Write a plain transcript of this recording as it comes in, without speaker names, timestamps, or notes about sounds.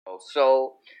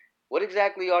So, what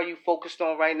exactly are you focused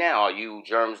on right now? Are you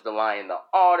Germs the Lion, the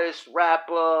artist,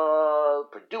 rapper,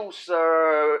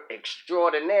 producer,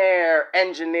 extraordinaire,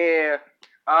 engineer?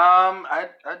 I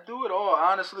do it all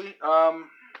honestly.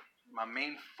 My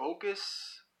main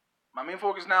focus, my main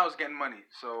focus now is getting money.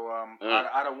 So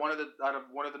out of one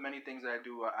of the many things that I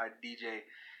do, I DJ,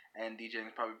 and DJing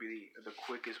is probably the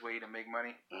quickest way to make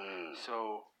money.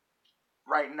 So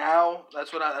right now,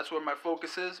 that's where my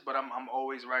focus is. But I'm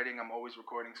always writing. I'm always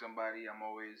recording somebody. I'm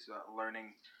always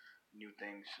learning new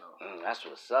things. So That's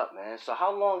what's up, man. So,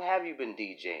 how long have you been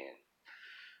DJing?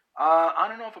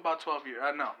 on and off about 12 years.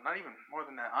 No, not even more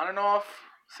than that. On and off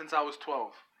since I was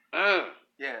 12. Mm.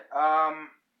 Yeah.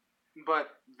 But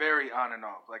very on and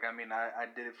off. Like I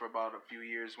did it for about a few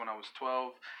years when I was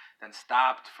 12, then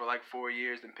stopped for like 4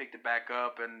 years, then picked it back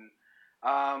up, and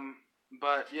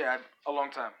but yeah, a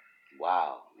long time.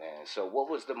 Wow, man. So, what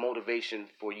was the motivation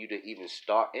for you to even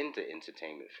start into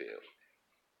entertainment field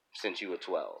since you were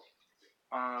 12?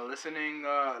 Listening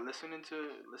to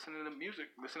music,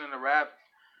 listening to rap.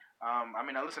 I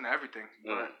listen to everything,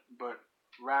 but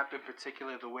rap in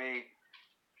particular, the way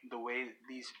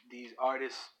these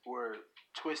artists were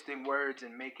twisting words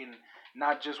and making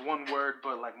not just one word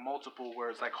but like multiple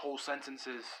words, like whole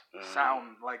sentences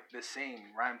sound like the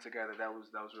same, rhyme together. That was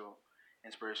real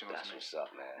inspirational That's to me. what's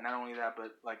up, man. And not only that,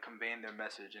 but like conveying their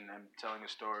message and then telling a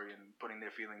story and putting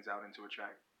their feelings out into a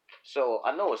track. So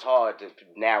I know it's hard to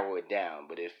narrow it down,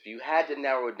 but if you had to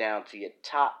narrow it down to your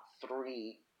top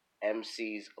three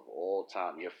MCs of all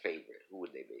time, your favorite, who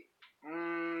would they be?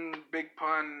 Big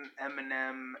Pun,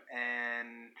 Eminem,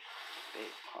 and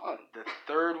Big Pun. the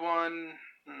third one,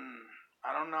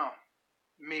 I don't know.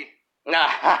 Me. Nah.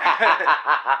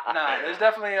 Nah, there's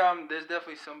definitely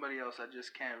somebody else. I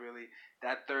just can't really.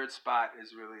 That third spot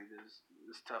is really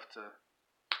is tough to.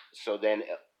 So then,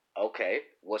 okay,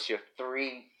 what's your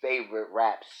three favorite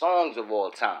rap songs of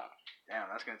all time? Damn,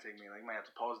 that's gonna take me. Like, might have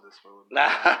to pause this for a little bit.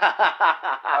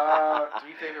 Nah.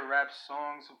 Three favorite rap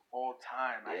songs of all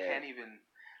time. Yeah. I can't even.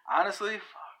 Honestly,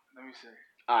 let me see.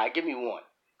 All right, give me one.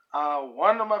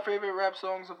 One of my favorite rap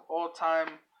songs of all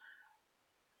time.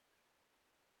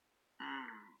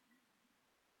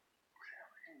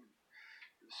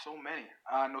 There's so many.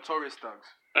 Notorious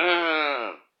Thugs.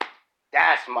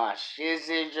 That's my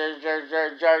shizzy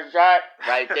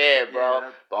right there, bro.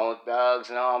 Yeah, Bone Thugs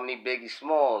and Harmony, Biggie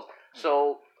Smalls.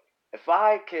 So, if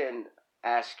I can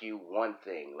ask you one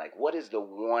thing, like, what is the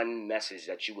one message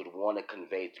that you would want to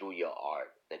convey through your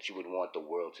art that you would want the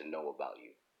world to know about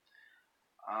you?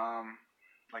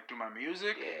 Like through my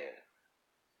music. Yeah.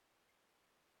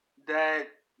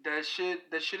 That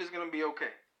shit is gonna be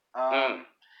okay. I'm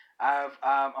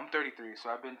 33, so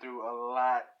I've been through a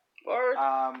lot. Word.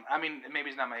 Maybe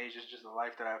it's not my age; it's just the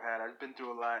life that I've had. I've been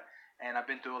through a lot, and I've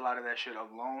been through a lot of that shit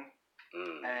alone.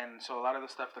 And so a lot of the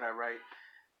stuff that I write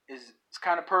it's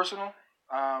kind of personal,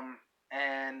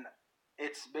 and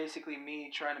it's basically me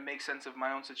trying to make sense of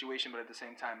my own situation, but at the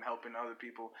same time helping other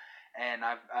people. And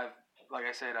I've like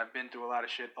I said, I've been through a lot of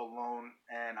shit alone,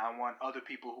 and I want other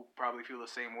people who probably feel the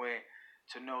same way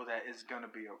to know that it's gonna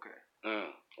be okay.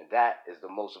 And that is the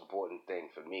most important thing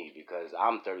for me because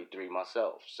I'm 33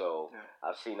 myself. So Yeah.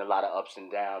 I've seen a lot of ups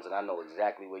and downs, and I know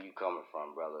exactly where you're coming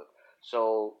from, brother.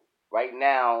 So right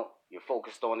now, you're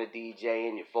focused on the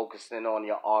DJing, you're focusing on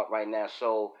your art right now.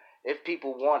 So if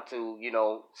people want to,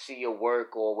 see your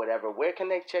work or whatever, where can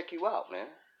they check you out, man?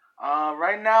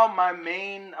 Right now, my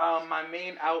main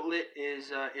outlet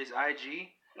is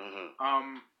IG.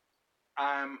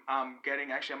 I'm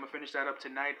getting, actually, I'm gonna finish that up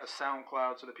tonight, a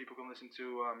SoundCloud, so that people can listen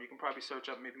to. You can probably search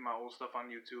up maybe my old stuff on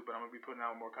YouTube, but I'm gonna be putting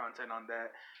out more content on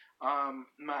that.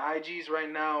 My IGs right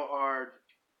now are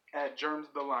at Germs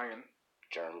the Lion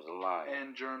Germs the Lion.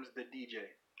 and Germs the DJ.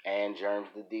 And Germs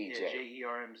the DJ. Yeah,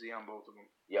 JERMZ on both of them.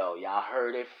 Yo, y'all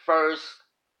heard it first.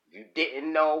 If you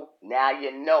didn't know, now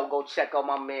you know. Go check out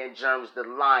my man Germs the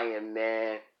Lion,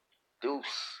 man.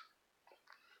 Deuce.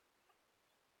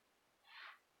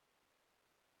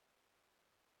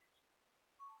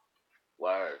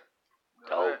 Word.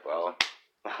 Dope, bro.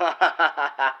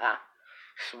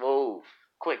 Smooth.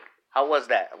 Quick. How was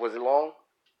that? Was it long?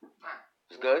 Nah.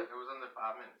 It's good? It was under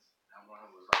 5 minutes. That one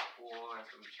was like 4 and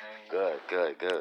some change. Good.